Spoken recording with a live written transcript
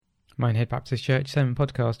Minehead Baptist Church Sermon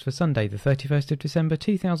Podcast for Sunday the 31st of December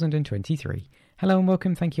 2023. Hello and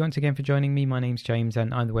welcome, thank you once again for joining me. My name's James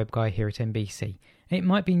and I'm the web guy here at NBC. It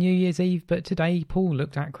might be New Year's Eve, but today Paul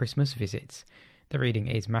looked at Christmas visits. The reading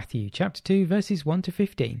is Matthew chapter 2 verses 1 to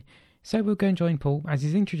 15. So we'll go and join Paul as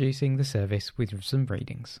he's introducing the service with some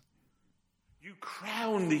readings. You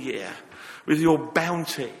crown the year with your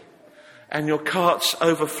bounty and your carts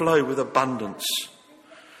overflow with abundance.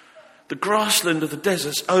 The grassland of the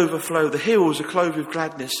deserts overflow, the hills are clothed with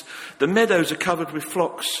gladness, the meadows are covered with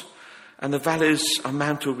flocks, and the valleys are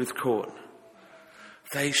mantled with corn.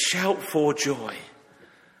 They shout for joy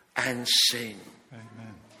and sing.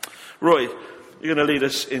 Amen. Roy, you're going to lead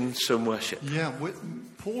us in some worship. Yeah,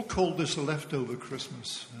 Paul called this a leftover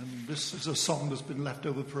Christmas, and this is a song that's been left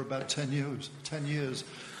over for about 10 years.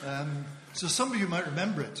 So some of you might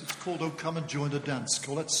remember it. It's called "Oh Come and Join the Dance."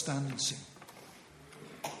 Call it "Stand and Sing."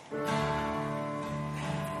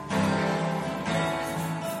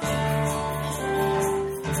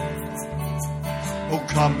 Oh,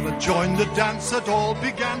 come and join the dance that all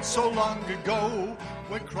began so long ago,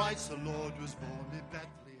 when Christ the Lord was born in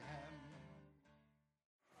Bethlehem.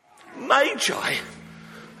 Magi.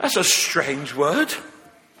 That's a strange word.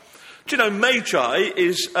 Do you know, magi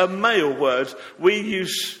is a male word. We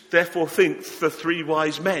use, therefore, think for three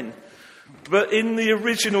wise men. But in the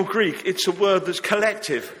original Greek, it's a word that's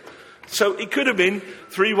collective. So it could have been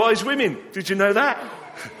three wise women. Did you know that?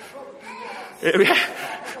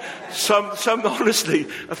 Some honestly,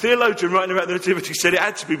 a theologian writing about the Nativity said it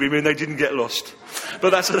had to be women, they didn't get lost. But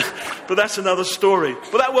that's another story.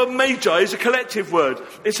 But that word magi is a collective word.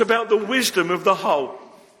 It's about the wisdom of the whole.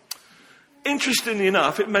 Interestingly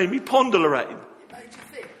enough, it made me ponder, Lorraine.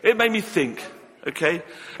 It made me think, okay,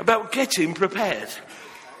 about getting prepared.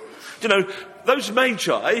 You know, those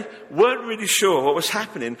magi weren't really sure what was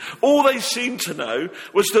happening. All they seemed to know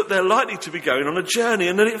was that they're likely to be going on a journey,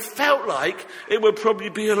 and that it felt like it would probably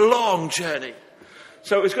be a long journey.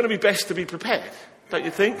 So it's going to be best to be prepared, don't you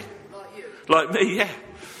think? Like you. Like me, yeah.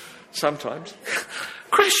 Sometimes.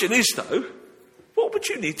 Question is, though, what would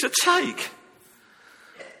you need to take?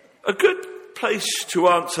 A good place to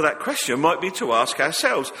answer that question might be to ask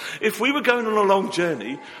ourselves, if we were going on a long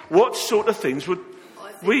journey, what sort of things would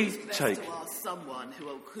we it's best take? To ask someone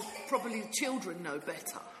who, because probably children know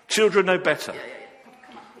better. Children know better.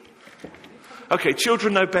 Yeah. Okay,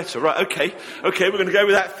 children know better. Right, okay, we're going to go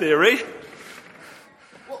with that theory.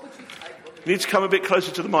 What would you take? You need to come a bit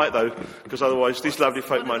closer to the mic, though, because otherwise these lovely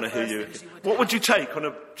folk might not hear you. What would you take on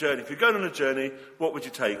a journey? If you're going on a journey, what would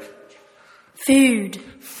you take? Food.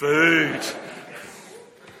 Food.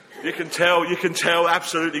 You can tell,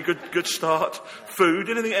 absolutely good start. Food,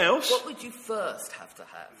 anything else? What would you first have to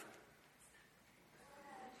have?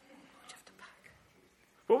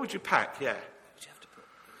 What would you pack? Yeah. What would you have to put?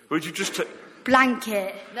 Would you just take...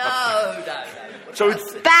 Blanket. No. So,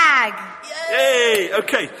 Bag. yay!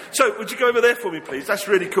 Okay, so would you go over there for me, please? That's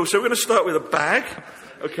really cool. So we're going to start with a bag.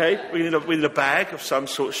 Okay, we need a bag of some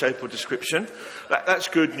sort, shape or description. That's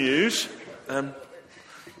good news.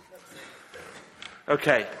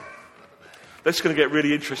 Okay. That's going to get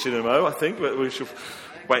really interesting in a moment, I think, but we shall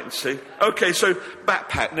wait and see. Okay, so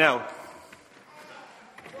backpack now.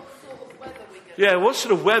 What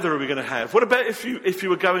sort of weather are we going to have? What about if you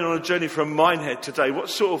were going on a journey from Minehead today? What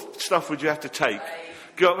sort of stuff would you have to take?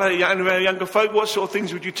 Got younger folk, what sort of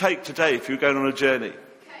things would you take today if you were going on a journey?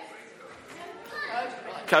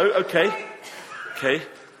 Coat, okay. Okay.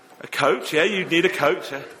 A coat, yeah, you'd need a coat.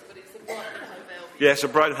 Yeah. Yeah, it's a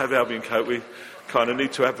Brighton Hove Albion coat. We kind of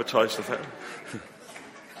need to advertise the fact.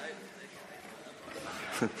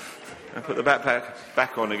 And put the backpack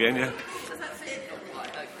back on again, yeah.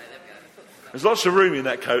 There's lots of room in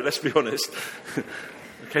that coat, let's be honest.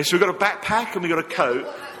 Okay, so we've got a backpack and we've got a coat.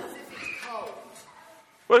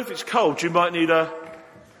 Well, if it's cold, you might need a...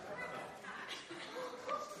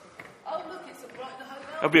 Oh, look, it's a Brighton Hove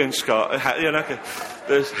Albion. Albion scarf, a hat, yeah, okay.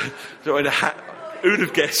 There's a hat. Who'd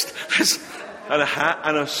have guessed? And a hat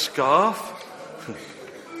and a scarf.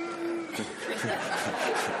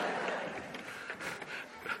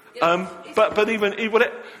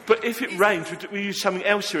 But if it rains, we use something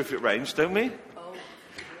else here if it rains, don't we?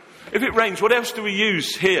 If it rains, what else do we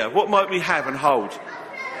use here? What might we have and hold?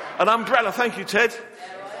 An umbrella, thank you, Ted.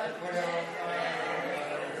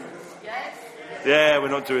 Yeah, we're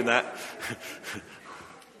not doing that.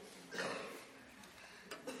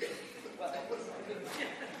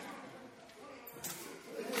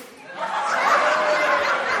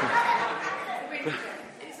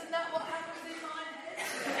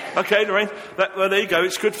 Okay, Lorraine, well, there you go.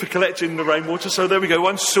 It's good for collecting the rainwater. So there we go.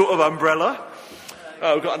 One sort of umbrella.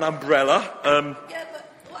 Oh, we've got an umbrella. Yeah,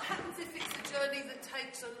 but what happens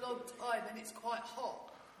takes a long time and it's quite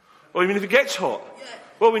hot. Well, you mean if it gets hot? Yeah.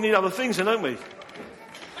 Well, we need other things then, don't we?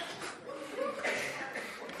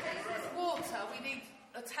 Water, we need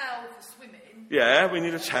a towel for swimming. Yeah, we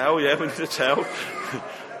need a towel. Yeah, we need a towel.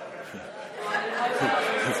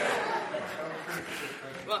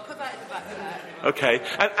 Right, put that in the back of that. Okay.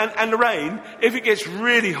 And the rain, if it gets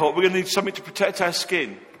really hot, we're going to need something to protect our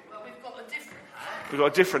skin. Well, we've got a different hat. We've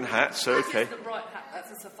got a different hat, so okay. This is the right hat.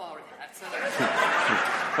 That's a safari hat. So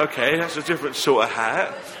that's Okay, that's a different sort of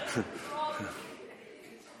hat.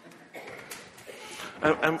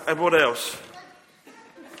 and what else?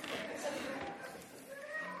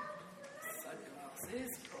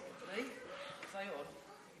 sunglasses, probably. Stay on.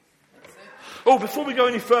 That's it. Oh, before we go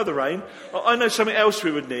any further, Rain, I know something else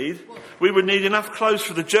we would need. We would need enough clothes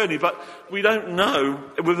for the journey, but we don't know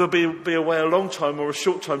whether we'll be away a long time or a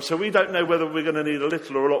short time, so we don't know whether we're going to need a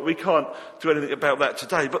little or a lot. We can't do anything about that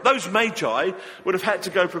today. But those magi would have had to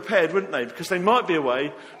go prepared, wouldn't they? Because they might be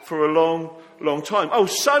away for a long, long time. Oh,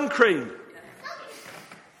 sun cream!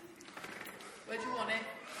 Where do you want it?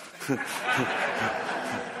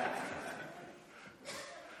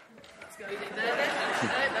 Let's go in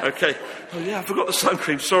there. Okay. Oh, yeah, I forgot the sun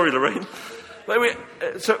cream. Sorry, Lorraine.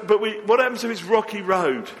 What happens if it's rocky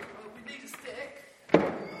road? Well, we need a stick.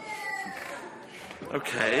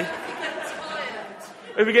 Okay. Tired.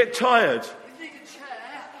 If we get tired, We need a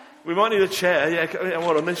chair. we might need a chair. Yeah,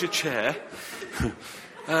 hold on, there's your chair.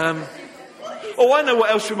 Oh, I know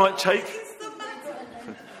what else we might take. What's the matter?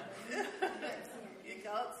 You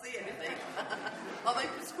can't see anything. Are they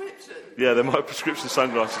prescription? Yeah, they're my prescription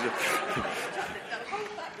sunglasses.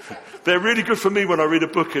 They're really good for me when I read a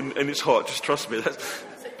book and it's hot. Just trust me. Sit right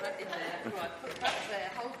in there. Right, put that there.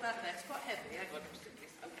 Hold that there. It's quite heavy. Hang on.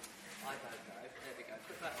 I don't know. There we go.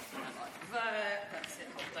 Put that like there. That's it.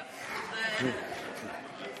 Hold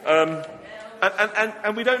that there.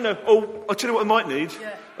 And we don't know. Oh, I'll tell you what I might need.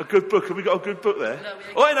 Yeah. A good book. Have we got a good book there? No, we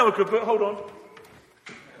ain't Oh, I know a good book. Hold on.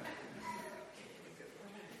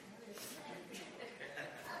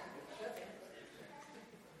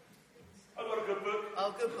 I've got a good book.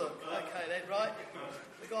 Oh, good book. Okay then, right.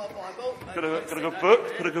 We got a Bible. Got a good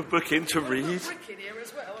book. Put a good book in to read. Brick in here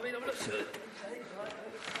as well. I mean, I'm not sure.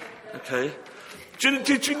 Okay.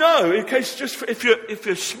 Did you know? In case, just if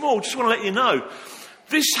you're small, just want to let you know,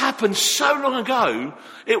 this happened so long ago.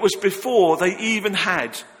 It was before they even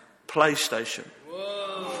had PlayStation.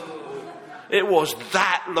 Whoa. It was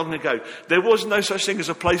that long ago. There was no such thing as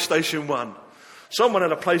a PlayStation 1. Someone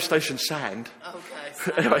had a PlayStation Sand. Okay.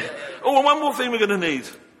 So, Anyway. Oh, and one more thing we're going to need.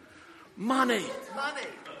 Money. Money.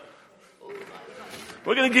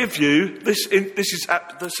 We're going to give you this.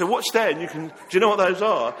 So what's there? And do you know what those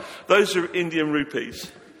are? Those are Indian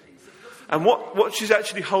rupees. And what she's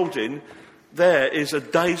actually holding there is a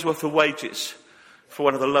day's worth of wages for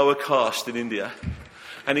one of the lower caste in India.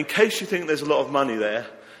 And in case you think there's a lot of money there,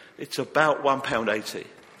 it's about £1.80.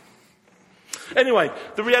 Anyway,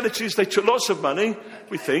 the reality is they took lots of money,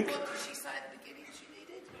 we think. What did she say at the beginning she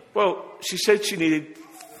needed? Well, she said she needed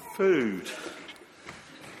food.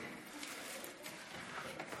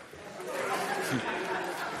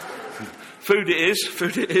 Food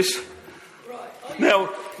it is. Now,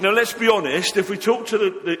 let's be honest, if we talk to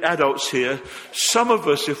the adults here, some of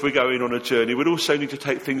us, if we're going on a journey, would also need to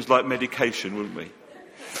take things like medication, wouldn't we?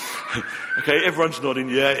 Okay, everyone's nodding,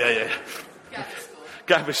 yeah.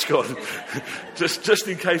 Gaviscon. just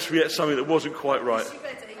in case we get something that wasn't quite right. Is she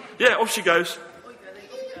ready? Yeah, off she goes.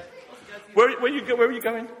 Where are you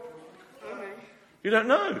going? You don't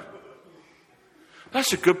know.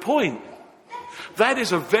 That's a good point. That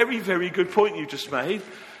is a very, very good point you just made.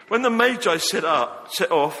 When the Magi set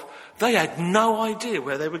off, they had no idea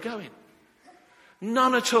where they were going.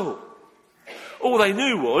 None at all. All they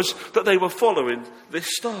knew was that they were following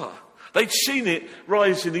this star. They'd seen it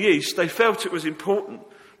rise in the east. They felt it was important,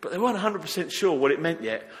 but they weren't 100% sure what it meant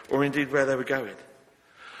yet, or indeed where they were going.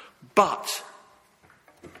 But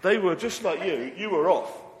they were just like you. You were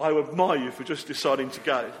off. I admire you for just deciding to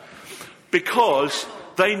go. Because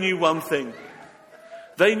they knew one thing.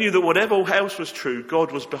 They knew that whatever else was true,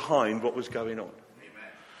 God was behind what was going on.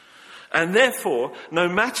 And therefore, no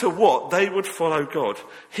matter what, they would follow God.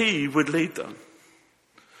 He would lead them.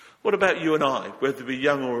 What about you and I, whether we're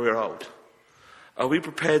young or we're old? Are we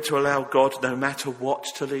prepared to allow God, no matter what,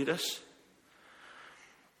 to lead us?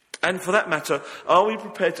 And for that matter, are we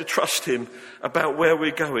prepared to trust him about where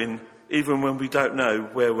we're going, even when we don't know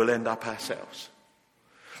where we'll end up ourselves?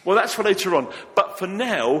 Well, that's for later on. But for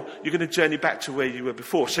now, you're going to journey back to where you were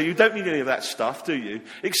before. So you don't need any of that stuff, do you?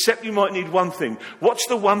 Except you might need one thing. What's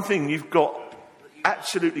the one thing you've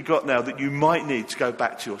absolutely got now that you might need to go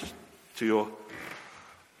back to your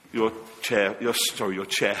your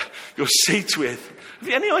seat with. Have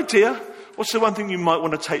you any idea? What's the one thing you might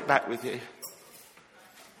want to take back with you?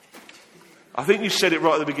 I think you said it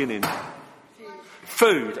right at the beginning.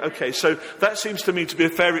 Food. Okay, so that seems to me to be a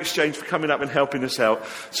fair exchange for coming up and helping us out.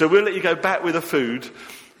 So we'll let you go back with the food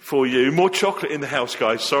for you. More chocolate in the house,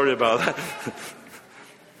 guys. Sorry about that.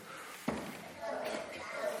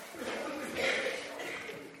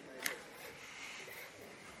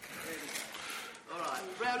 All right,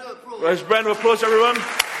 round of applause. Round of applause, everyone.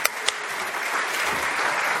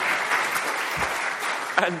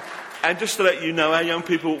 And just to let you know, our young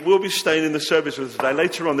people will be staying in the service with us today.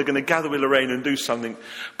 Later on, they're going to gather with Lorraine and do something.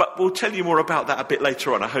 But we'll tell you more about that a bit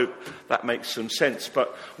later on. I hope that makes some sense. But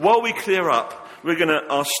while we clear up, we're going to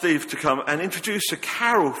ask Steve to come and introduce a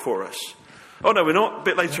carol for us. Oh, no, we're not. A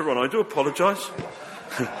bit later on. I do apologise.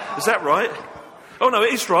 Is that right? Oh, no,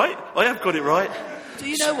 it is right. I have got it right. Do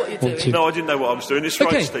you know what you're doing? No, I didn't know what I was doing. It's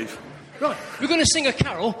right, Steve. Right, we're going to sing a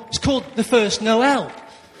carol. It's called The First Noel.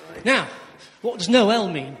 Now, what does Noel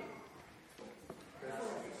mean?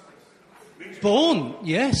 Born,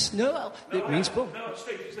 yes. Noel. It means born. No,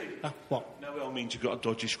 Steve. What? Noel means you've got a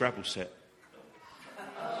dodgy Scrabble set.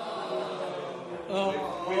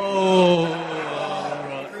 Oh,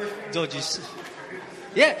 right. Dodgy.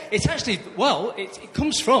 Yeah, it's actually, well, it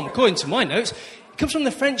comes from, according to my notes, it comes from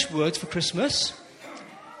the French word for Christmas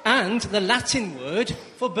and the Latin word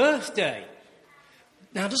for birthday.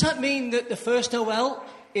 Now, does that mean that the first Noel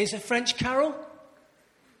is a French carol?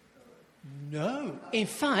 No. In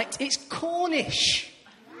fact, it's Cornish.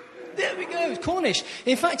 There we go, it's Cornish.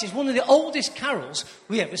 In fact, it's one of the oldest carols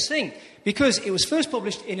we ever sing because it was first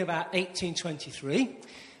published in about 1823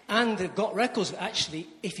 and they've got records. Actually,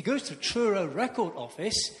 if you go to the Truro Record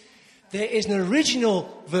Office, there is an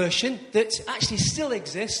original version that actually still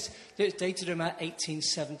exists that's dated about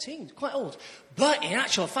 1817. It's quite old. But in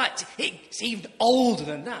actual fact, it's even older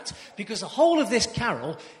than that because the whole of this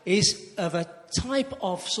carol is of a type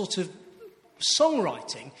of sort of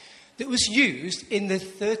songwriting that was used in the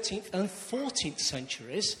 13th and 14th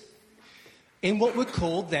centuries in what were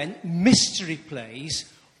called then mystery plays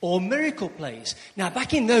or miracle plays. Now,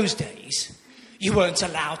 back in those days, you weren't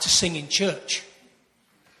allowed to sing in church.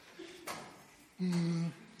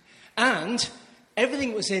 And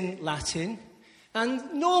everything was in Latin,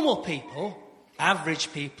 and normal people,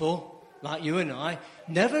 average people like you and I,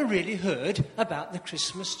 never really heard about the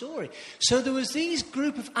Christmas story. So there was these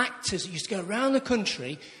group of actors that used to go around the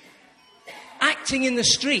country acting in the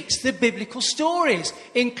streets the biblical stories,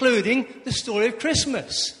 including the story of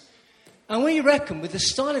Christmas. And we reckon with the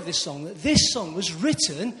style of this song that this song was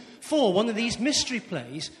written for one of these mystery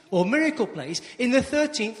plays or miracle plays in the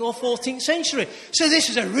 13th or 14th century. So this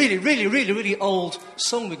is a really, really, really, really old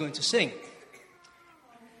song we're going to sing.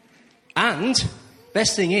 And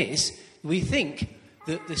best thing is, we think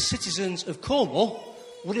that the citizens of Cornwall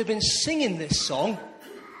would have been singing this song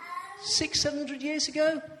 600-700 years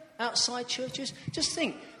ago outside churches. Just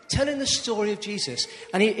think, telling the story of Jesus.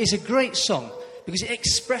 And it is a great song because it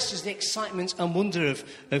expresses the excitement and wonder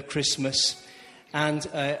of Christmas.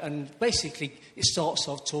 And basically, it starts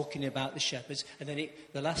off talking about the shepherds. And then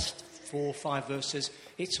the last 4 or 5 verses,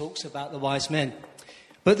 it talks about the wise men.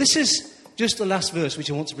 But this is just the last verse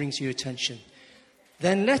which I want to bring to your attention.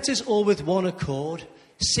 Then let us all with one accord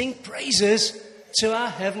sing praises to our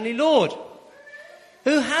heavenly Lord,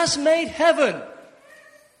 who has made heaven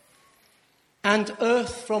and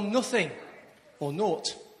earth from nothing or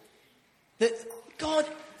naught. That God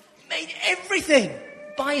made everything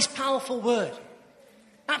by his powerful word.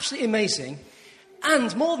 Absolutely amazing.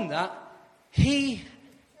 And more than that, he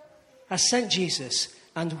has sent Jesus,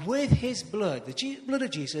 and with his blood, the blood of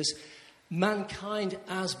Jesus, mankind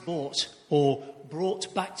has bought or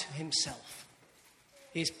brought back to himself.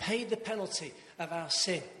 He's paid the penalty of our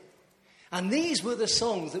sin. And these were the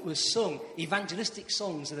songs that were sung, evangelistic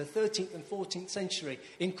songs of the 13th and 14th century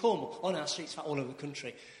in Cornwall, on our streets, all over the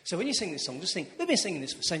country. So when you sing this song, just think, we've been singing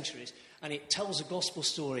this for centuries, and it tells a gospel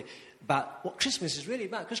story about what Christmas is really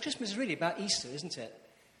about. Because Christmas is really about Easter, isn't it?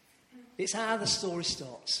 It's how the story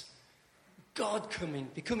starts. God coming,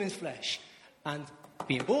 becoming flesh, and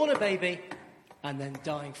being born a baby, and then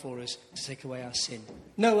dying for us to take away our sin.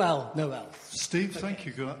 Noel. Steve, thank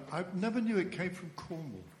you. I never knew it came from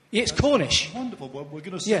Cornwall. Yeah, it's Cornish. Wonderful. Well, we're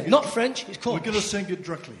going to sing it. Not French, it's Cornish. We're going to sing it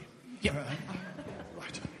directly. Yeah.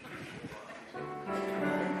 Right.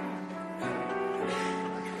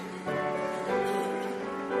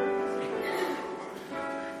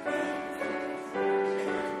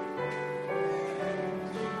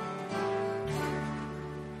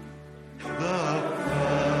 The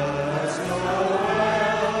first Noel,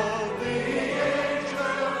 the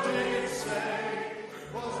angel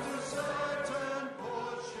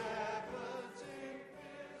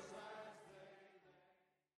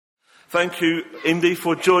Thank you, Indy,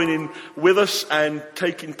 for joining with us and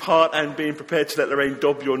taking part and being prepared to let Lorraine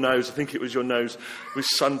dob your nose. I think it was your nose with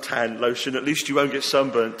suntan lotion. At least you won't get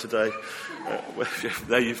sunburnt today.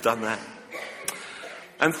 There, you've done that.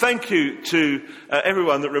 And thank you to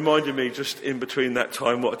everyone that reminded me just in between that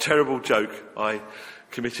time what a terrible joke I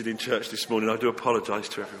committed in church this morning. I do apologise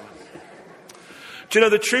to everyone. Do you know,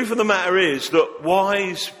 the truth of the matter is that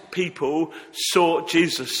wise people sought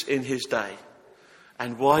Jesus in his day.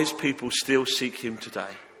 And wise people still seek him today.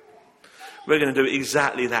 We're going to do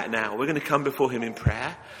exactly that now. We're going to come before him in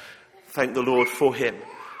prayer, thank the Lord for him,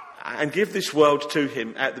 and give this world to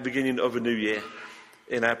him at the beginning of a new year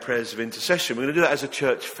in our prayers of intercession. We're going to do that as a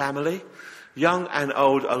church family, young and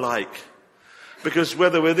old alike. Because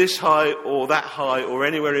whether we're this high or that high or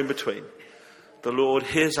anywhere in between, the Lord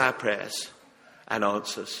hears our prayers and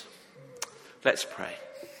answers. Let's pray.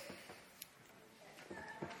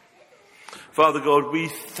 Father God, we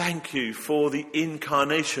thank you for the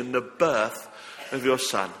incarnation, the birth of your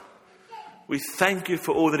Son. We thank you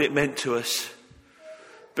for all that it meant to us,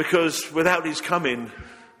 because without his coming,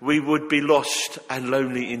 we would be lost and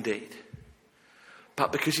lonely indeed.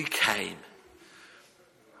 But because he came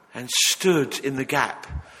and stood in the gap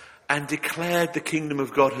and declared the kingdom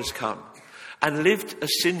of God has come and lived a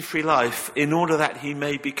sin-free life in order that he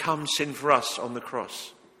may become sin for us on the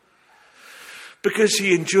cross. Because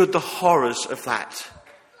he endured the horrors of that,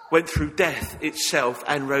 went through death itself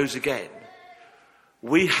and rose again,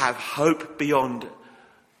 we have hope beyond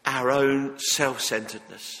our own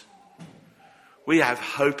self-centeredness. We have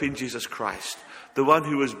hope in Jesus Christ, the one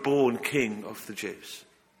who was born King of the Jews.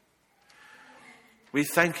 We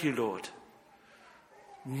thank you, Lord.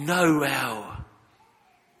 Noel,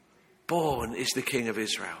 born is the King of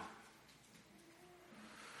Israel.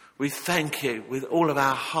 We thank you with all of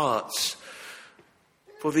our hearts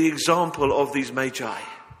for the example of these magi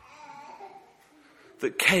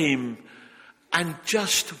that came and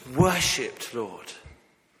just worshipped, Lord.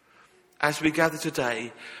 As we gather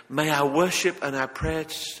today, may our worship and our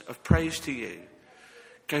prayers of praise to you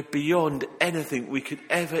go beyond anything we could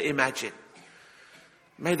ever imagine.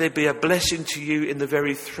 May they be a blessing to you in the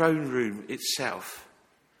very throne room itself.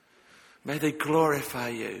 May they glorify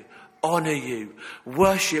you, honour you,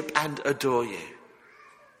 worship and adore you.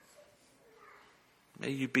 May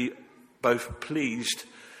you be both pleased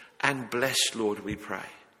and blessed, Lord, we pray.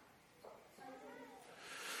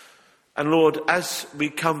 And Lord, as we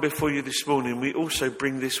come before you this morning, we also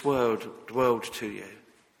bring this world to you.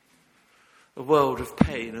 A world of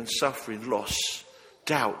pain and suffering, loss,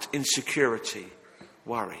 doubt, insecurity,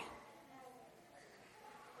 worry.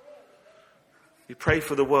 We pray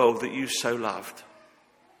for the world that you so loved,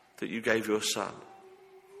 that you gave your Son.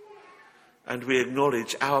 And we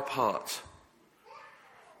acknowledge our part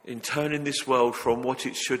in turning this world from what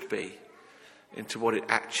it should be into what it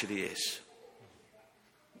actually is.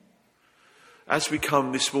 As we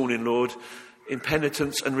come this morning, Lord, in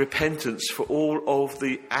penitence and repentance for all of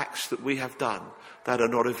the acts that we have done that are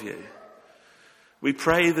not of you, we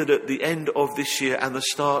pray that at the end of this year and the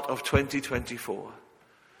start of 2024,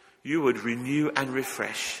 you would renew and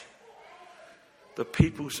refresh the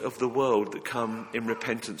peoples of the world that come in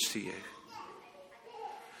repentance to you.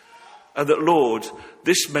 And that, Lord,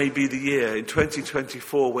 this may be the year in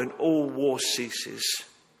 2024 when all war ceases,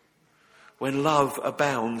 when love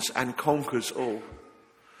abounds and conquers all.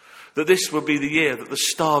 That this will be the year that the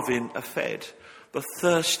starving are fed, the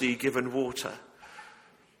thirsty given water.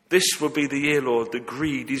 This will be the year, Lord, that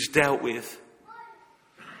greed is dealt with.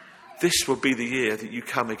 This will be the year that you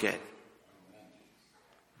come again.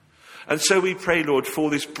 And so we pray, Lord, for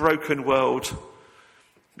this broken world.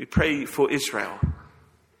 We pray for Israel.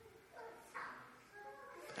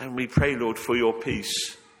 And we pray, Lord, for your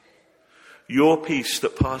peace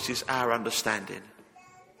that passes our understanding.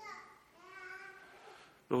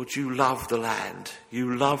 Lord, you love the land.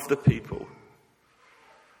 You love the people.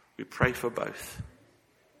 We pray for both.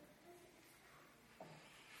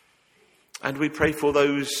 And we pray for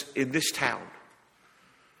those in this town,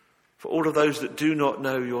 for all of those that do not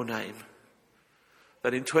know your name,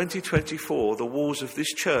 that in 2024 the walls of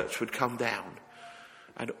this church would come down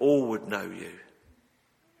and all would know you.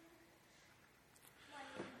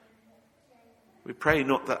 We pray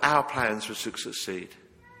not that our plans would succeed,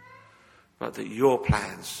 but that your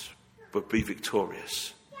plans would be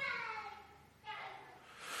victorious.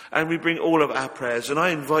 And we bring all of our prayers, and I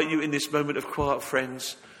invite you in this moment of quiet,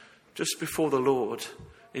 friends, just before the Lord,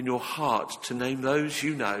 in your heart, to name those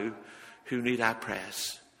you know who need our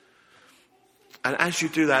prayers. And as you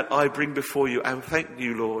do that, I bring before you and thank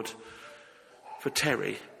you, Lord, for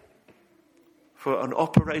Terry, for an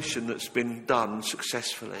operation that's been done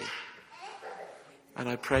successfully. And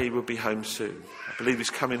I pray he will be home soon. I believe he's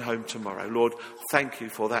coming home tomorrow. Lord, thank you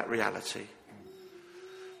for that reality.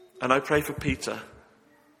 And I pray for Peter,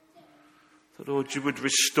 that, Lord, you would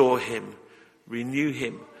restore him, renew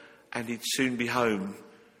him, and he'd soon be home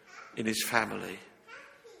in his family.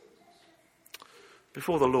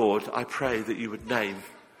 Before the Lord, I pray that you would name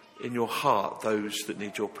in your heart those that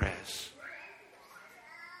need your prayers.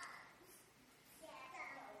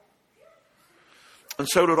 And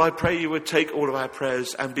so, Lord, I pray you would take all of our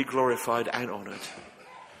prayers and be glorified and honoured.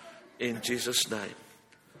 In Jesus' name.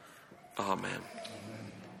 Amen.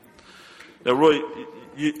 Now, Roy,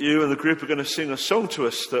 you and the group are going to sing a song to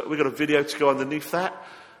us. That we've got a video to go underneath that.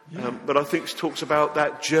 Yeah. But I think it talks about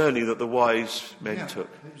that journey that the wise men took.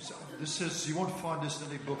 This is, you won't find this in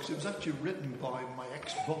any books. It was actually written by my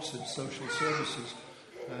ex-boss in social services,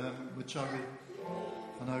 which I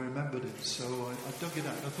remembered it, so I dug it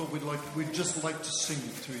out. I thought we'd just like to sing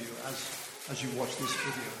it to you as you watch this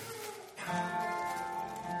video.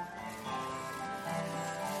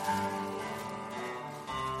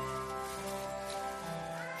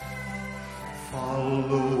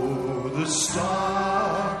 Follow the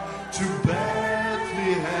star to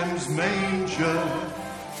Bethlehem's manger.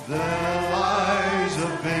 There lies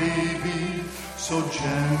a baby, so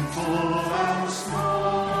gentle and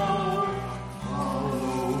small.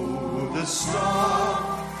 Follow the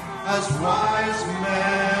star as wise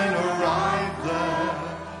men arrive there,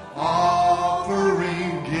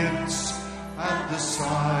 offering gifts at the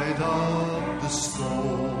side of the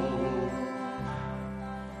stall.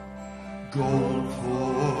 Gold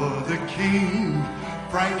for the king,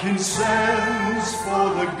 frankincense for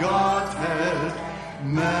the Godhead,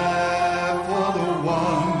 myrrh for the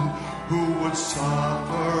one who would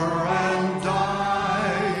suffer and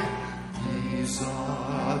die. These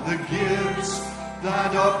are the gifts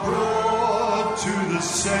that are brought to the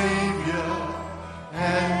Savior.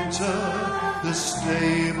 Enter the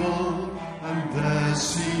stable and there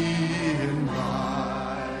see him lie.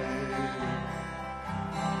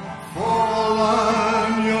 Fall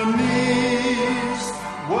on your knees,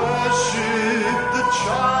 worship the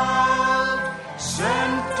child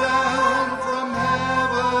sent down from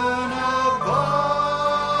heaven above.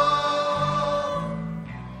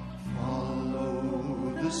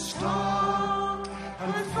 Follow the star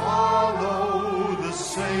and follow the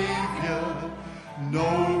Savior.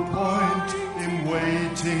 No point in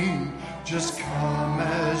waiting, just come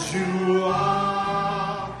as you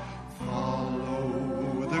are.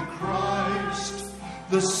 Follow the Christ,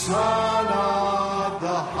 the Son of the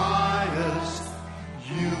highest.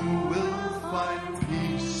 You will find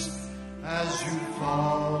peace as you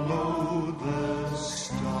follow the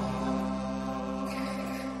star.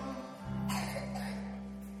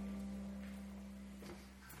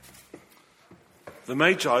 The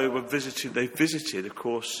Magi they visited, of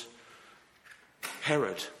course,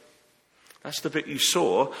 Herod. That's the bit you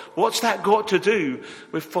saw. What's that got to do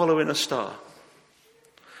with following a star?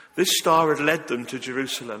 This star had led them to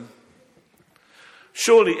Jerusalem.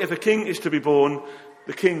 Surely, if a king is to be born,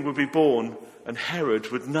 the king would be born and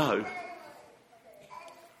Herod would know.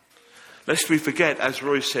 Lest we forget, as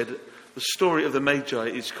Roy said, the story of the Magi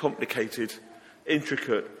is complicated,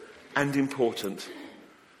 intricate, and important.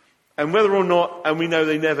 And whether or not, and we know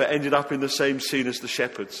they never ended up in the same scene as the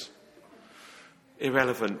shepherds,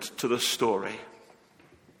 irrelevant to the story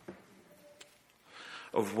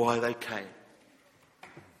of why they came.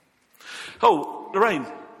 Oh, Lorraine,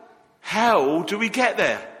 how do we get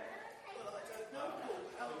there?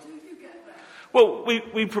 Well,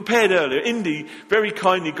 we prepared earlier. Indy very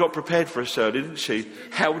kindly got prepared for us earlier, didn't she?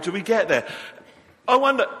 How do we get there? I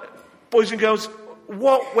wonder, boys and girls,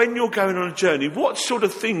 when you're going on a journey, what sort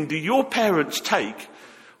of thing do your parents take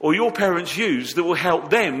or your parents use that will help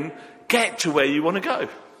them get to where you want to go?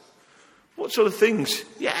 What sort of things?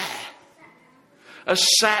 Yeah. A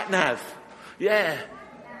sat-nav. Yeah.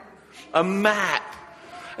 A map.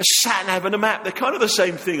 A sat-nav and a map. They're kind of the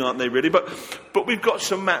same thing, aren't they, really? But we've got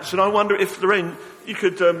some maps, and I wonder if, Lorraine, you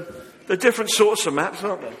could... they're different sorts of maps,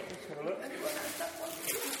 aren't they?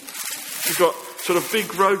 We've got sort of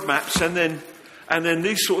big road maps, and then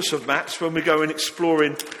these sorts of maps when we go and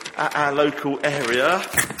exploring our local area.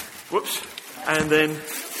 Whoops. And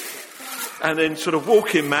then sort of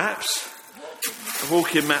walking maps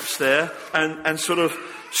there, and sort of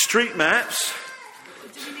street maps.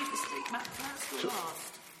 Do you need the street map first or last?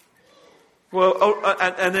 Well,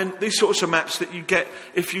 and then these sorts of maps that you get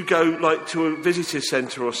if you go like to a visitor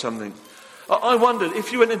centre or something. I wondered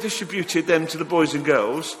if you went and distributed them to the boys and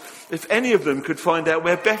girls, if any of them could find out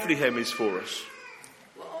where Bethlehem is for us.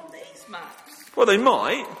 Well, on these maps. Well, they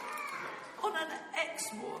might. On an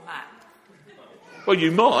Exmoor map. Well,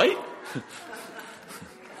 you might.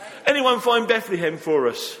 Anyone find Bethlehem for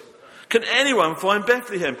us? Can anyone find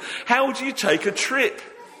Bethlehem? How do you take a trip?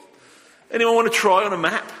 Anyone want to try on a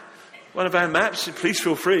map? One of our maps? Please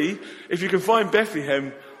feel free. If you can find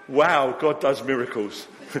Bethlehem, wow, God does miracles.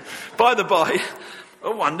 By the by,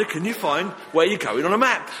 I wonder, can you find where you're going on a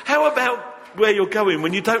map? How about where you're going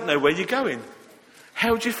when you don't know where you're going?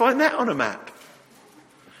 How do you find that on a map?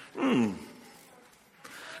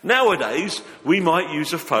 Nowadays, we might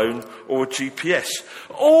use a phone or a GPS.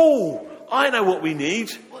 Oh, I know what we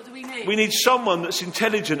need. What do we need? We need someone that's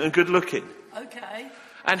intelligent and good looking. Okay.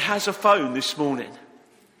 And has a phone this morning.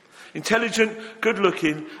 Intelligent, good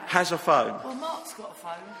looking, has a phone. Well, Mark's got a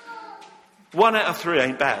phone. 1 out of 3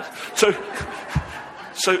 ain't bad. So,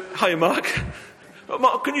 hi Mark.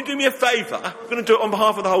 Mark, can you do me a favour? I'm going to do it on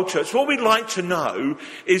behalf of the whole church. What we'd like to know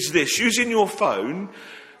is this. Using your phone,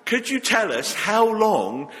 could you tell us how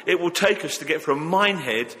long it will take us to get from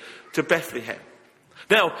Minehead to Bethlehem?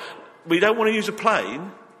 Now, we don't want to use a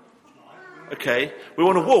plane. Okay, we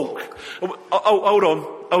want to walk.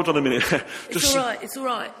 Oh, hold on a minute. It's all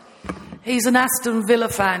right. He's an Aston Villa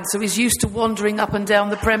fan, so he's used to wandering up and down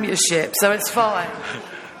the Premiership, so it's fine.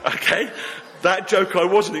 Okay, that joke I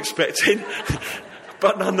wasn't expecting,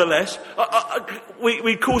 but nonetheless, I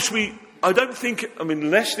don't think,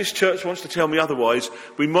 unless this church wants to tell me otherwise,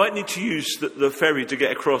 we might need to use the ferry to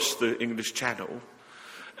get across the English Channel,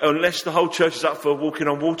 unless the whole church is up for walking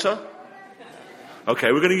on water.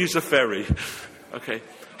 Okay, we're going to use the ferry. Okay.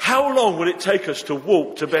 How long will it take us to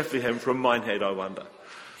walk to Bethlehem from Minehead, I wonder?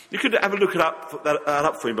 You could have a look that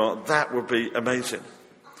up for me, Mark. That would be amazing.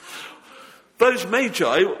 Those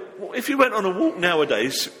Magi, if you went on a walk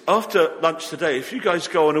nowadays, after lunch today, if you guys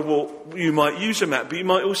go on a walk, you might use a map, but you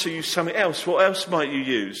might also use something else. What else might you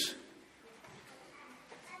use?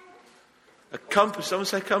 A compass. Someone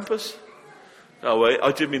say compass? Oh, wait,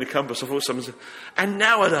 I did mean a compass. I thought someone said... And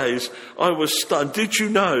nowadays, I was stunned. Did you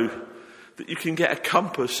know that you can get a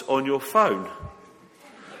compass on your phone?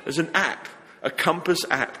 There's an app, a compass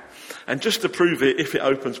app. And just to prove it, if it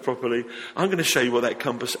opens properly, I'm going to show you what that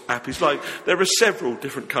compass app is like. There are several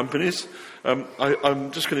different companies.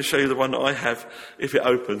 I'm just going to show you the one that I have if it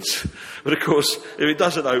opens. But of course, if it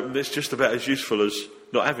doesn't open, it's just about as useful as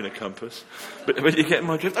not having a compass. But you get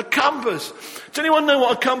my drift. A compass! Does anyone know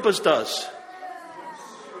what a compass does?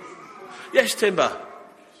 Yes, Timber.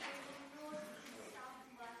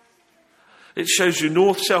 It shows you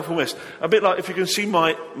north, south and west. A bit like if you can see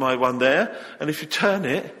my one there, and if you turn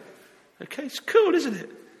it, okay, it's cool, isn't it?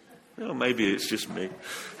 Well, maybe it's just me.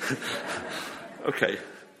 Okay.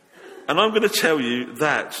 And I'm going to tell you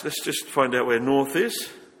that. Let's just find out where north is.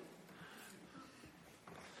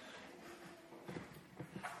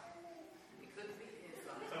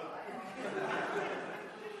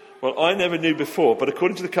 Well, I never knew before, but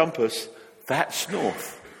according to the compass, that's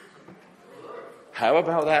north. How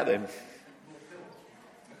about that then?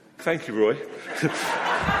 Thank you, Roy. In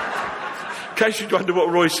case you wonder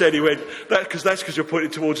what Roy said, he went, that's because you're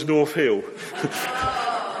pointing towards North Hill.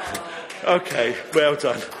 Okay, well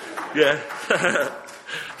done. Yeah.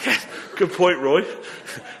 Yeah. Good point, Roy.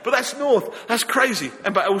 But that's north. That's crazy.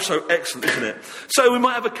 But also excellent, isn't it? So we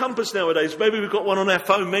might have a compass nowadays. Maybe we've got one on our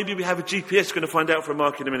phone. Maybe we have a GPS. Going to find out from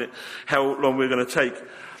Mark in a minute how long we're going to take.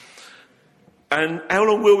 And how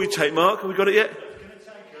long will we take, Mark? Have we got it yet? It's going to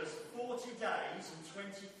take us 40 days and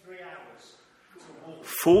 23 hours to walk.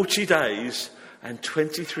 40 days and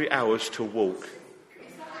 23 hours to walk.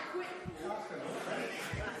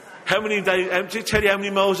 How many days? Did it tell you how many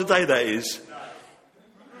miles a day that is? No.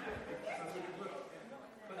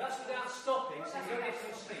 But that's without stopping, so you don't get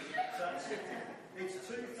to sleep. So it's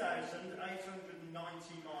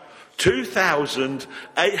 2,890 miles.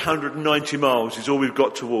 2,890 miles is all we've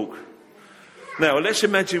got to walk. Now, let's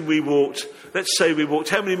imagine let's say we walked,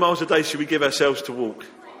 how many miles a day should we give ourselves to walk?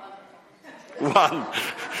 1.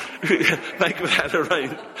 Thank you for that,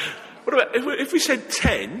 Lorraine. What about, if we said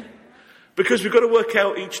 10, because we've got to work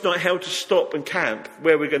out each night how to stop and camp,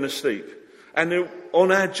 where we're going to sleep. And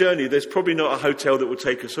on our journey, there's probably not a hotel that will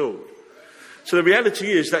take us all. So the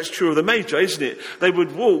reality is, that's true of the Magi, isn't it? They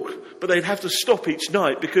would walk, but they'd have to stop each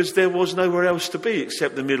night because there was nowhere else to be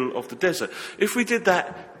except the middle of the desert. If we did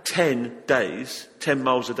that 10 days, 10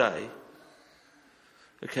 miles a day,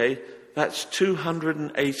 okay, that's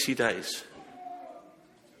 280 days.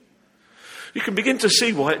 You can begin to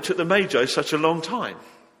see why it took the Magi such a long time.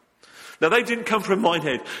 Now, they didn't come from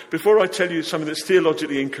Minehead. Before I tell you something that's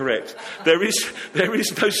theologically incorrect, there is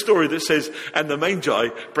no story that says, and the Magi,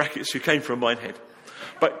 brackets, who came from Minehead.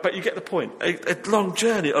 But you get the point. A long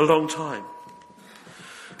journey, a long time.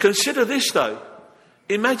 Consider this, though.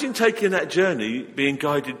 Imagine taking that journey being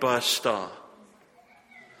guided by a star.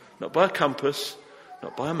 Not by a compass,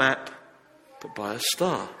 not by a map, but by a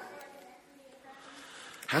star.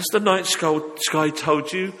 Has the night sky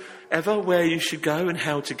told you ever where you should go and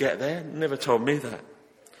how to get there? Never told me that.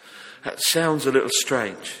 That sounds a little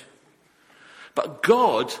strange. But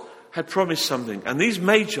God had promised something, and these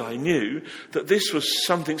magi knew that this was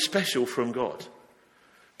something special from God.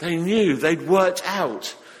 They knew, they'd worked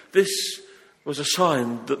out, this was a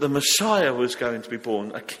sign that the Messiah was going to be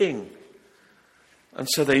born, a king. And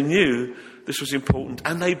so they knew this was important,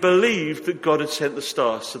 and they believed that God had sent the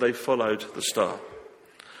star, so they followed the star.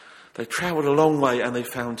 They travelled a long way and they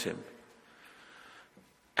found him.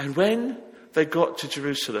 And when they got to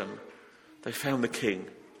Jerusalem, they found the king,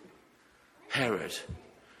 Herod.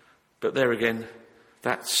 But there again,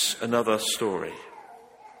 that's another story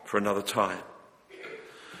for another time.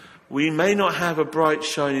 We may not have a bright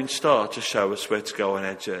shining star to show us where to go on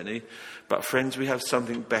our journey, but friends, we have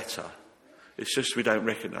something better. It's just we don't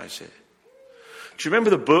recognise it. Do you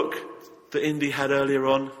remember the book that Indy had earlier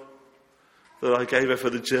on that I gave her for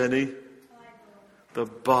the journey? The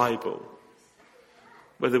Bible.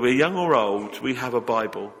 Whether we're young or old, we have a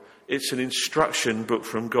Bible. It's an instruction book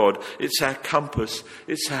from God. It's our compass.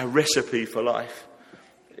 It's our recipe for life.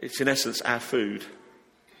 It's in essence our food.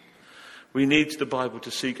 We need the Bible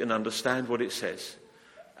to seek and understand what it says,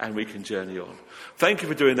 and we can journey on. Thank you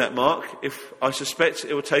for doing that, Mark. I suspect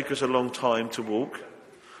it will take us a long time to walk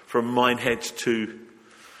from Minehead to...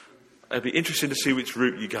 It'll be interesting to see which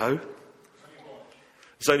route you go.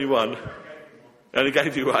 There's only one. I only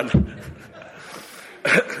gave you one.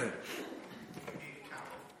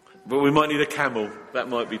 But we might need a camel. That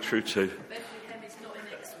might be true too. Bethlehem is not in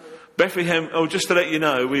Exmoor. Bethlehem, just to let you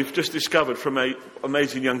know, we've just discovered from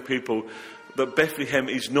amazing young people that Bethlehem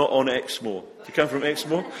is not on Exmoor. Do you come from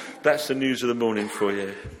Exmoor? That's the news of the morning for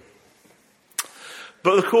you.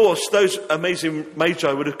 But of course, those amazing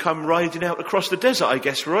magi would have come riding out across the desert, I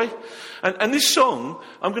guess, Roy? And this song,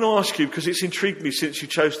 I'm going to ask you, because it's intrigued me since you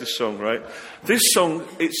chose this song, right? This song,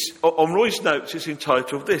 it's on Roy's notes, it's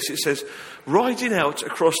entitled this. It says, Riding Out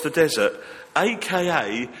Across the Desert,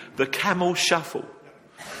 a.k.a. the Camel Shuffle.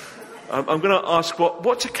 I'm going to ask,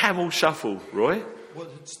 what's a camel shuffle, Roy? Well,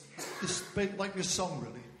 it's like this song,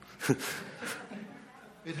 really.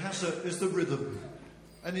 It's the rhythm.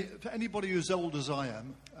 For anybody who's old as I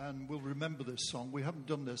am and will remember this song, we haven't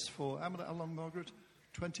done this for, how long, Margaret?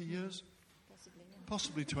 20 years?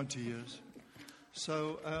 Possibly 20 years.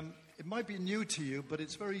 So it might be new to you, but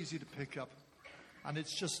it's very easy to pick up. And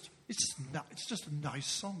it's just a nice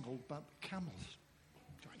song all about camels.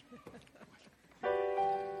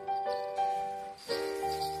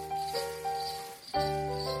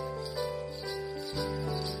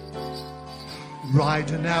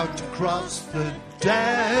 Riding out across the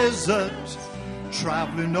desert,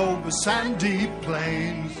 travelling over sandy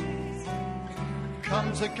plains,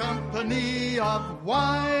 comes a company of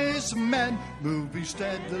wise men, moving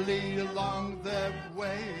steadily along their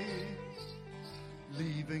way,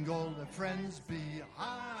 leaving all their friends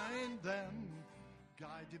behind them,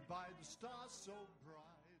 guided by the stars so bright.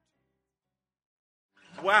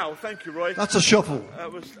 Wow, thank you, Roy. That's a shuffle.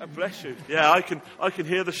 That was, bless you. Yeah, I can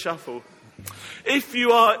hear the shuffle. If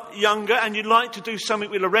you are younger and you'd like to do something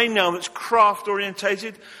with Lorraine now that's craft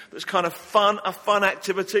orientated, that's kind of fun, a fun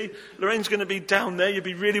activity, Lorraine's going to be down there. You'd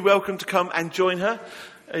be really welcome to come and join her.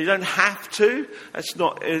 You don't have to. It's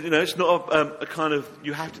not, it's not a kind of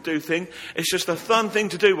you have to do thing. It's just a fun thing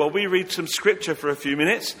to do while we read some scripture for a few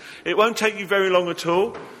minutes. It won't take you very long at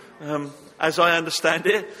all, as I understand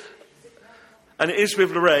it. And it is with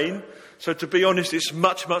Lorraine. So to be honest, it's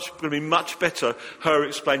going to be much better her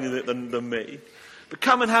explaining it than me. But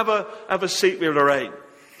come and have a seat with Lorraine.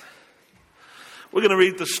 We're going to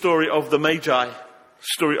read the story of the Magi,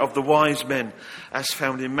 story of the wise men, as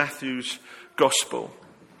found in Matthew's Gospel.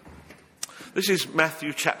 This is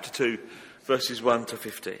Matthew chapter 2, verses 1 to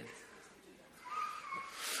 15.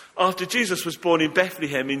 After Jesus was born in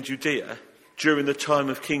Bethlehem in Judea, during the time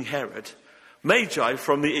of King Herod, Magi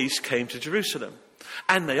from the east came to Jerusalem.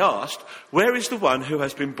 And they asked, "Where is the one who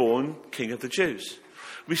has been born King of the Jews?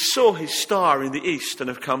 We saw his star in the east and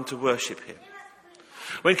have come to worship him."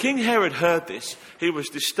 When King Herod heard this, he was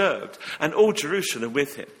disturbed, and all Jerusalem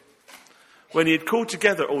with him. When he had called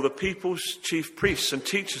together all the people's chief priests and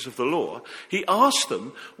teachers of the law, he asked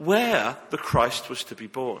them where the Christ was to be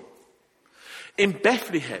born. "In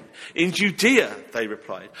Bethlehem, in Judea," they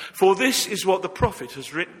replied, "for this is what the prophet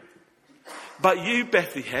has written. But you,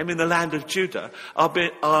 Bethlehem, in the land of Judah,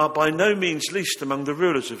 are by no means least among the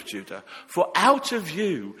rulers of Judah. For out of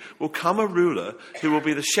you will come a ruler who will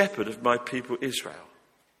be the shepherd of my people Israel."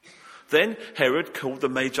 Then Herod called the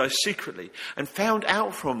Magi secretly and found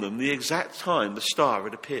out from them the exact time the star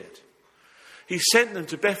had appeared. He sent them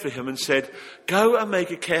to Bethlehem and said, "Go and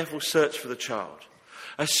make a careful search for the child.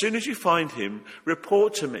 As soon as you find him,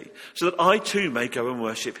 report to me, so that I too may go and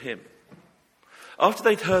worship him." After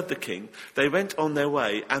they'd heard the king, they went on their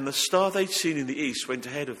way, and the star they'd seen in the east went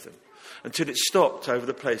ahead of them, until it stopped over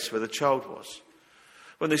the place where the child was.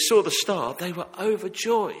 When they saw the star, they were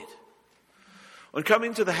overjoyed. On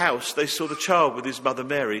coming to the house, they saw the child with his mother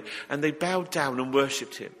Mary, and they bowed down and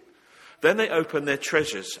worshipped him. Then they opened their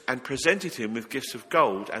treasures and presented him with gifts of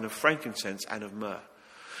gold and of frankincense and of myrrh.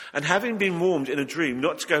 And having been warned in a dream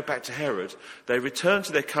not to go back to Herod, they returned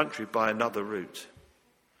to their country by another route.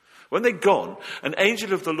 When they'd gone, an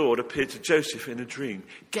angel of the Lord appeared to Joseph in a dream.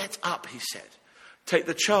 "Get up," he said. "Take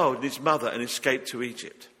the child and his mother and escape to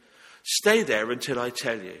Egypt. Stay there until I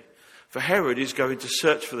tell you, for Herod is going to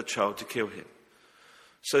search for the child to kill him."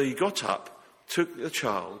 So he got up, took the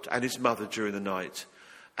child and his mother during the night,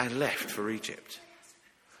 and left for Egypt,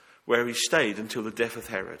 where he stayed until the death of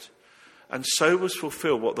Herod. And so was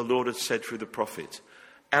fulfilled what the Lord had said through the prophet,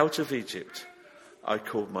 "Out of Egypt I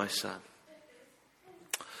called my son."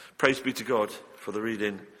 Praise be to God for the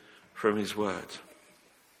reading from his word.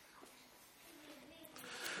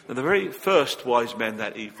 Now, the very first wise man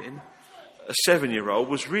that evening, a 7-year-old,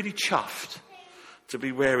 was really chuffed to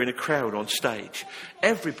be wearing a crown on stage.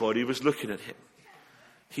 Everybody was looking at him.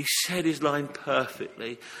 He said his line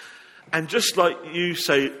perfectly. And just like you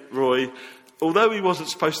say, Roy, although he wasn't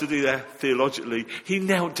supposed to do that theologically, he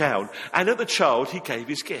knelt down, and at the child he gave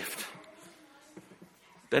his gift.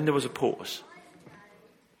 Then there was a pause.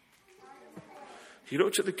 He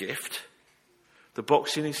looked at the gift, the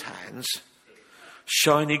box in his hands,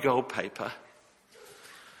 shiny gold paper,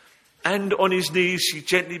 and on his knees he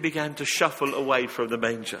gently began to shuffle away from the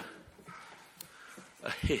manger.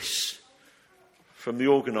 A hiss from the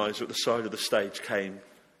organiser at the side of the stage came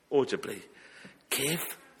audibly.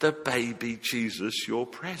 "Give the baby Jesus your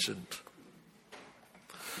present."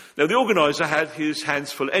 Now, the organiser had his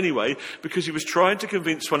hands full anyway, because he was trying to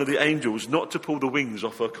convince one of the angels not to pull the wings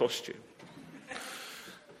off her costume.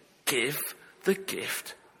 "Give the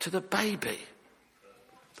gift to the baby."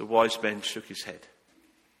 The wise men shook his head.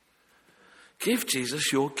 "Give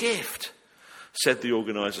Jesus your gift," said the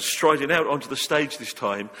organiser, striding out onto the stage this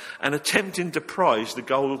time and attempting to prise the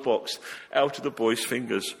gold box out of the boy's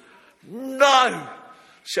fingers. "No!"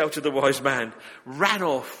 shouted the wise man, ran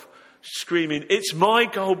off, screaming, "It's my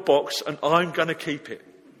gold box and I'm going to keep it."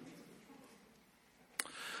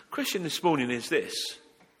 The question this morning is this: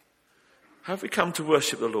 have we come to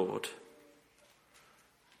worship the Lord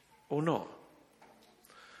or not?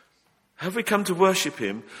 Have we come to worship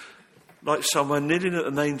him like someone kneeling at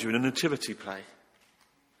the manger in a nativity play?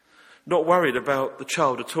 Not worried about the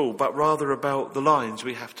child at all, but rather about the lines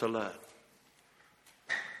we have to learn.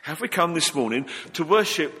 Have we come this morning to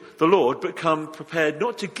worship the Lord, but come prepared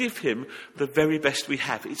not to give him the very best we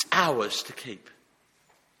have? It's ours to keep.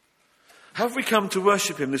 Have we come to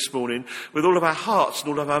worship him this morning with all of our hearts and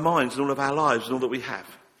all of our minds and all of our lives and all that we have?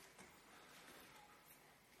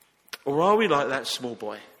 Or are we like that small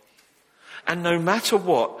boy? And no matter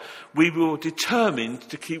what, we will determine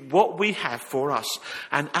to keep what we have for us.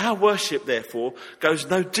 And our worship, therefore, goes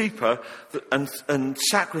no deeper and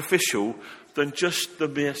sacrificial than just the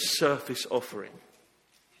mere surface offering.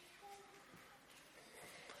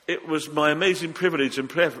 It was my amazing privilege and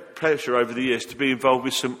pleasure over the years to be involved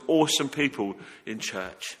with some awesome people in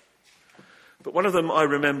church. But one of them I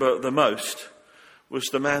remember the most was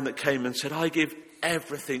the man that came and said, "I give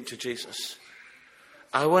everything to Jesus.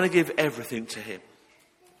 I want to give everything to him."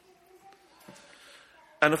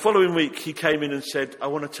 And the following week he came in and said, "I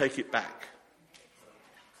want to take it back."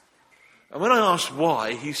 And when I asked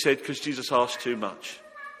why, he said, "Because Jesus asked too much."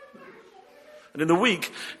 And in the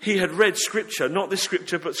week, he had read scripture, not this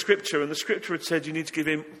scripture, but scripture, and the scripture had said, you need to give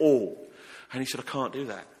him all. And he said, "I can't do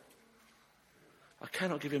that. I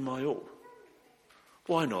cannot give him my all."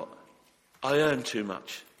 "Why not?" "I earn too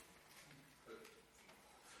much."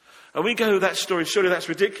 And we go, that story, surely that's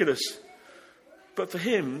ridiculous. But for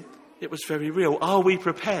him, it was very real. Are we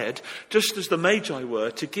prepared, just as the Magi were,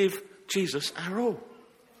 to give Jesus our all?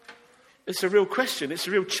 It's a real question. It's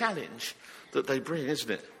a real challenge that they bring, isn't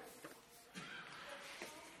it?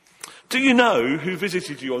 Do you know who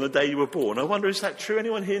visited you on the day you were born? I wonder, is that true?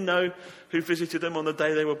 Anyone here know who visited them on the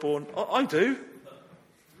day they were born? I do.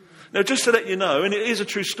 Now, just to let you know, and it is a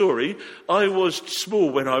true story, I was small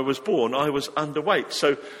when I was born. I was underweight.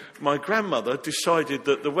 So my grandmother decided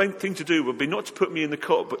that the one thing to do would be not to put me in the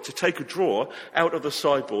cot, but to take a drawer out of the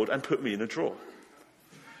sideboard and put me in a drawer.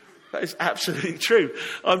 That is absolutely true.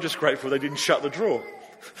 I'm just grateful they didn't shut the drawer.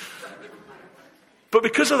 But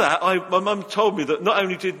because of that, my mum told me that not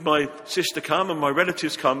only did my sister come and my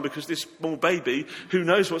relatives come because this small baby, who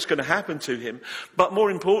knows what's going to happen to him, but more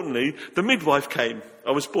importantly, the midwife came.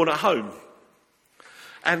 I was born at home.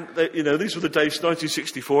 And, these were the days,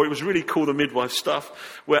 1964, it was really cool, the midwife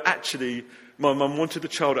stuff, where actually my mum wanted the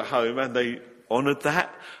child at home and they honoured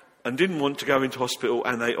that and didn't want to go into hospital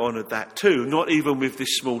and they honoured that too, not even with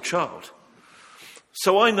this small child.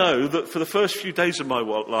 So I know that for the first few days of my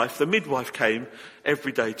life, the midwife came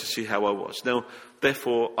every day to see how I was. Now,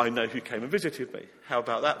 therefore, I know who came and visited me. How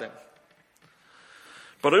about that then?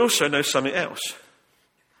 But I also know something else.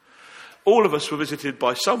 All of us were visited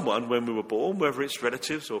by someone when we were born, whether it's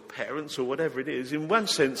relatives or parents or whatever it is. In one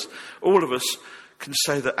sense, all of us can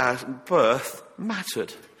say that our birth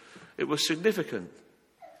mattered. It was significant.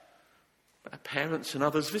 Our parents and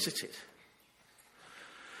others visited.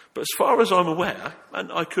 But as far as I'm aware,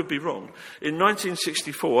 and I could be wrong, in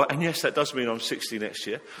 1964, and yes, that does mean I'm 60 next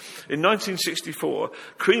year, in 1964,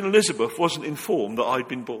 Queen Elizabeth wasn't informed that I'd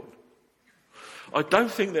been born. I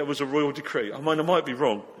don't think there was a royal decree. I might be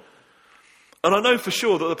wrong. And I know for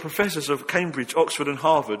sure that the professors of Cambridge, Oxford and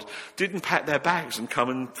Harvard didn't pack their bags and come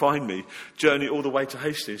and find me, journey all the way to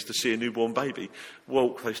Hastings to see a newborn baby,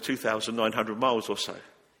 walk those 2,900 miles or so.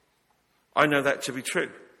 I know that to be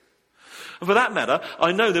true. And for that matter,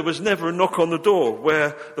 I know there was never a knock on the door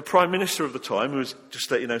where the Prime Minister of the time, who was, just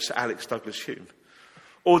to let you know, Sir Alex Douglas Hume,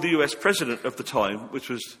 or the US President of the time, which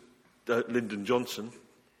was Lyndon Johnson.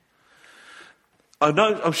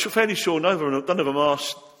 I'm fairly sure none of them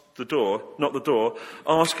asked knocked the door,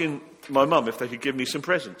 asking my mum if they could give me some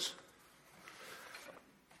presents.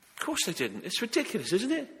 Of course they didn't. It's ridiculous,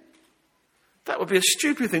 isn't it? That would be a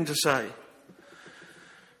stupid thing to say.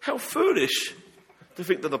 How foolish to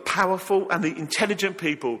think that the powerful and the intelligent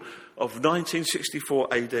people of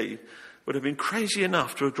 1964 AD would have been crazy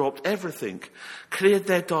enough to have dropped everything, cleared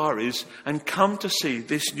their diaries and come to see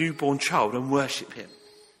this newborn child and worship him.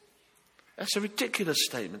 That's a ridiculous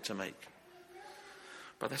statement to make.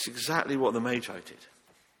 But that's exactly what the Magi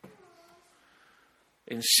did.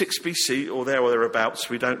 In 6 BC, or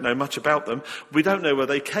thereabouts, we don't know much about them. We don't know where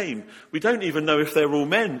they came. We don't even know if they're all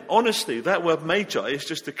men. Honestly, that word Magi is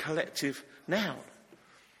just a collective noun.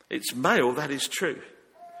 It's male, that is true.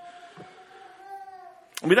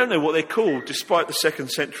 And we don't know what they're called, despite the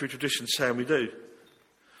 2nd century tradition saying we do.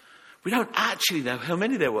 We don't actually know how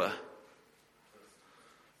many there were.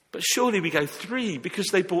 But surely we go 3, because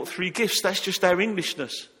they brought 3 gifts. That's just our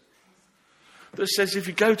Englishness. That says if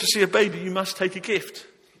you go to see a baby, you must take a gift.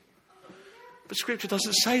 But Scripture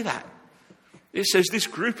doesn't say that. It says this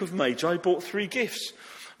group of Magi brought 3 gifts.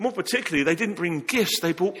 More particularly, they didn't bring gifts,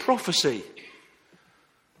 they brought prophecy.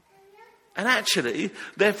 And actually,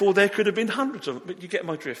 therefore, there could have been hundreds of them. But you get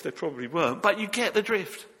my drift, there probably weren't. But you get the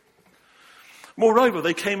drift. Moreover,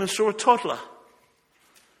 they came and saw a toddler.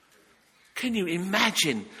 Can you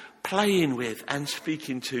imagine playing with and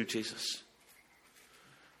speaking to Jesus?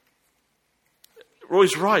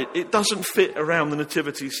 Roy's right, it doesn't fit around the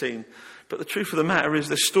nativity scene. But the truth of the matter is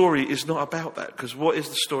the story is not about that. Because what is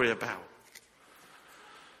the story about?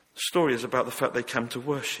 The story is about the fact they came to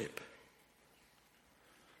worship.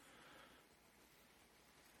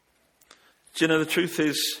 Do you know, the truth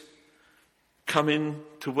is, coming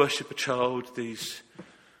to worship a child, these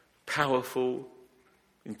powerful,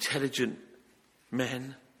 intelligent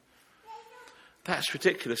men, that's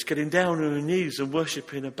ridiculous. Getting down on your knees and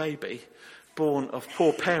worshipping a baby born of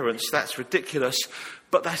poor parents, that's ridiculous.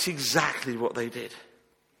 But that's exactly what they did.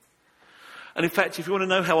 And in fact, if you want to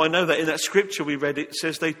know how I know that, in that scripture we read, it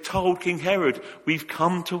says they told King Herod, we've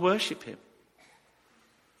come to worship him.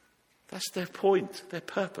 That's their point, their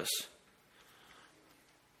purpose.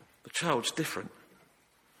 The child's different.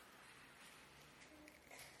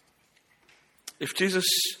 If Jesus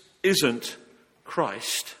isn't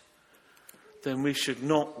Christ, then we should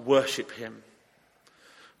not worship him.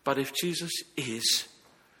 But if Jesus is,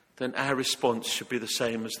 then our response should be the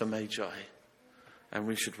same as the Magi, and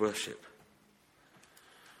we should worship.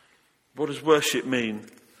 What does worship mean?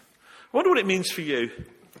 I wonder what it means for you.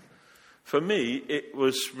 For me, it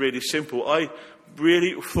was really simple. I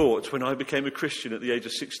really thought when I became a Christian at the age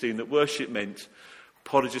of 16 that worship meant,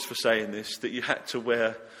 apologies for saying this, that you had to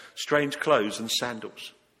wear strange clothes and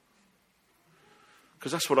sandals.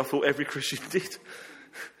 Because that's what I thought every Christian did.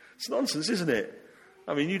 It's nonsense, isn't it?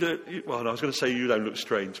 I mean, I was going to say you don't look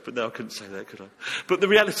strange, but no, I couldn't say that, could I? But the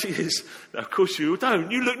reality is, no, of course you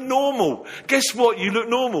don't. You look normal. Guess what? You look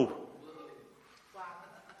normal.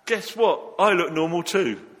 Guess what? I look normal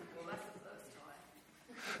too.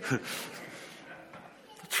 The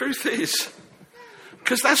truth is.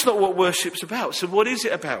 Because that's not what worship's about. So what is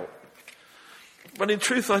it about? Well, in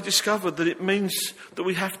truth, I discovered that it means that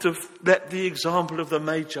we have to let the example of the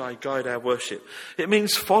Magi guide our worship. It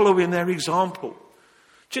means following their example.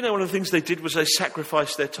 Do you know one of the things they did was they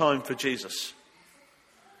sacrificed their time for Jesus?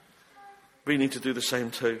 We need to do the same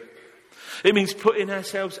too. It means putting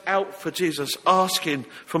ourselves out for Jesus, asking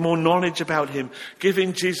for more knowledge about him,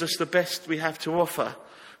 giving Jesus the best we have to offer,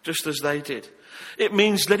 just as they did. It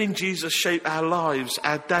means letting Jesus shape our lives,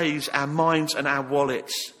 our days, our minds and our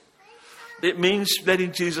wallets. It means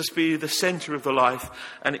letting Jesus be the centre of the life,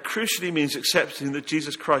 and it crucially means accepting that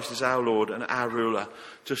Jesus Christ is our Lord and our ruler,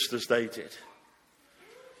 just as they did.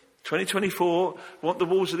 2024, want the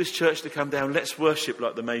walls of this church to come down. Let's worship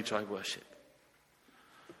like the Magi worship.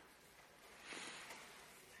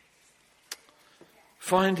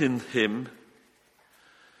 Finding him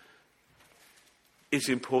is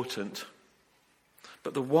important,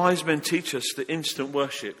 but the wise men teach us that instant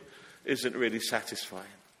worship isn't really satisfying.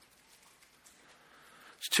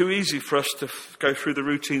 It's too easy for us to go through the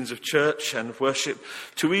routines of church and worship.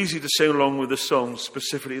 Too easy to sing along with the songs,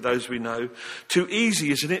 specifically those we know. Too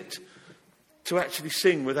easy, isn't it, to actually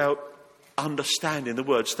sing without understanding the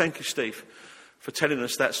words. Thank you, Steve, for telling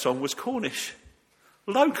us that song was Cornish.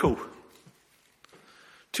 Local.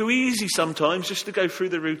 Too easy sometimes just to go through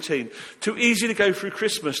the routine. Too easy to go through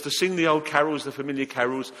Christmas, to sing the old carols, the familiar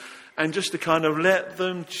carols, and just to kind of let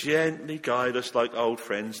them gently guide us like old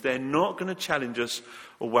friends. They're not going to challenge us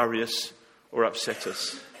or worry us or upset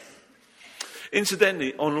us.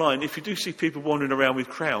 Incidentally, online, if you do see people wandering around with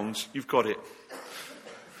crowns, you've got it.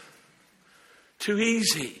 Too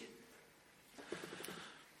easy.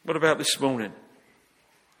 What about this morning?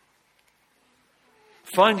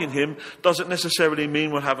 Finding him doesn't necessarily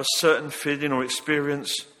mean we'll have a certain feeling or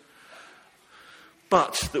experience,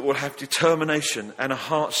 but that we'll have determination and a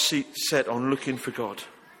heart set on looking for God,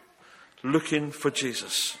 looking for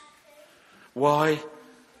Jesus. Why?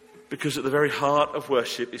 Because at the very heart of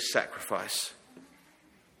worship is sacrifice.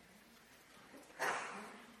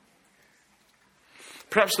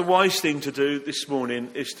 Perhaps the wise thing to do this morning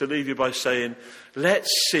is to leave you by saying, let's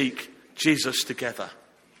seek Jesus together.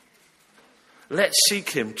 Let's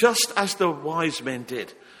seek him, just as the wise men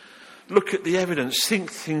did. Look at the evidence, think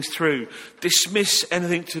things through, dismiss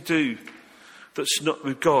anything to do that's not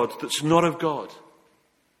with God, that's not of God.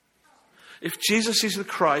 If Jesus is the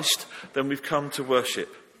Christ, then we've come to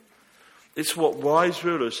worship. It's what wise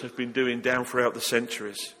rulers have been doing down throughout the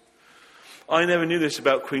centuries. I never knew this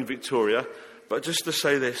about Queen Victoria, but just to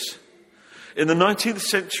say this. In the 19th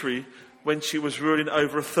century, when she was ruling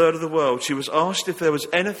over a third of the world, she was asked if there was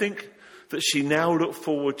anything that she now looked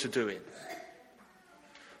forward to doing.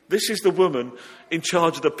 This is the woman in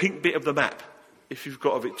charge of the pink bit of the map, if you've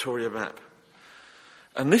got a Victoria map.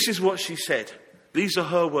 And this is what she said. These are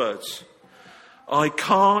her words. I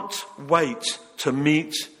can't wait to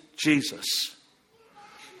meet Jesus.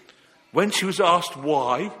 When she was asked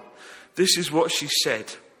why, this is what she said.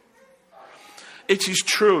 It is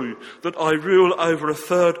true that I rule over a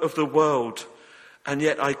third of the world, and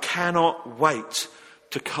yet I cannot wait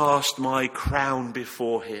to cast my crown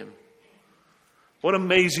before him. What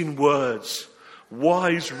amazing words.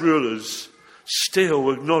 Wise rulers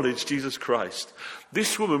still acknowledge Jesus Christ.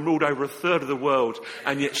 This woman ruled over a third of the world,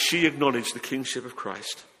 and yet she acknowledged the kingship of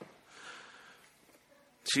Christ.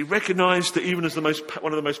 She recognised that even as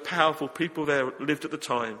one of the most powerful people there lived at the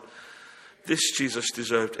time, this Jesus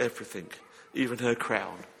deserved everything, even her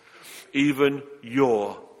crown, even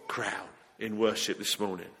your crown in worship this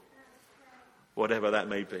morning. Whatever that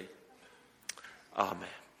may be. Amen.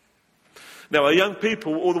 Now, our young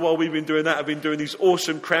people, all the while we've been doing that, have been doing these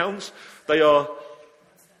awesome crowns. They're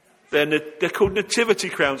called nativity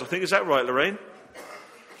crowns, I think. Is that right, Lorraine?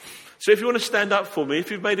 So if you want to stand up for me, if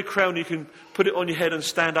you've made a crown, you can put it on your head and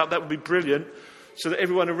stand up. That would be brilliant, so that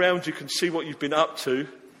everyone around you can see what you've been up to.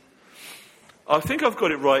 I think I've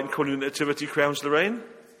got it right in calling them nativity crowns, Lorraine.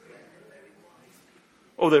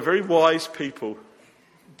 Oh, they're very wise people.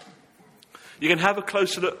 You can have a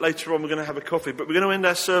closer look later on. We're going to have a coffee. But we're going to end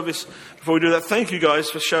our service before we do that. Thank you guys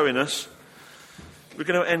for showing us. We're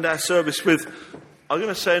going to end our service with, I'm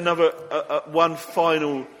going to say another, one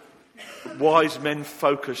final wise men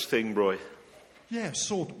focused thing, Roy. Yeah,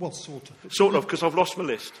 sort of. Sort of, because I've lost my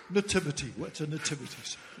list. Nativity. What's a nativity?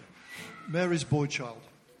 Mary's boy child.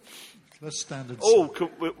 Let's stand and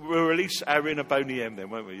we'll release our inner Boney M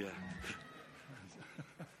then, won't we? Yeah.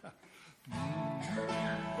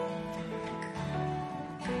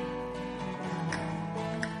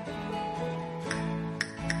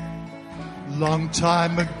 Long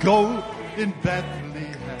time ago in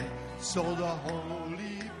Bethlehem, so the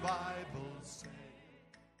Holy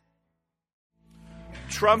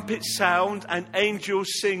trumpets sound and angels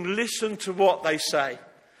sing. Listen to what they say.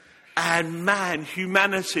 And man,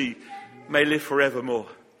 humanity may live forevermore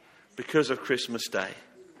because of Christmas Day.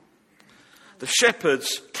 The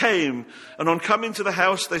shepherds came, and on coming to the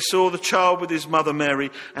house, they saw the child with his mother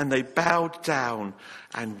Mary, and they bowed down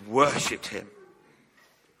and worshipped him.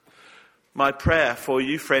 My prayer for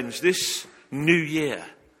you, friends, this new year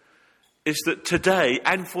is that today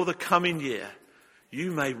and for the coming year,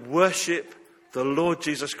 you may worship the Lord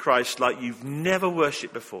Jesus Christ like you've never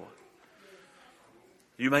worshipped before.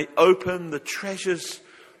 You may open the treasures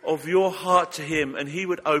of your heart to him, and he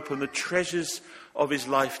would open the treasures of his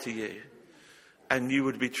life to you. And you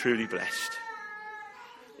would be truly blessed.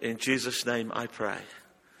 In Jesus' name I pray.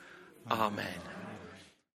 Amen.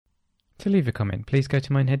 To leave a comment, please go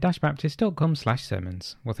to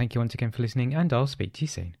minehead-baptist.com/sermons. Well, thank you once again for listening, and I'll speak to you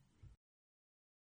soon.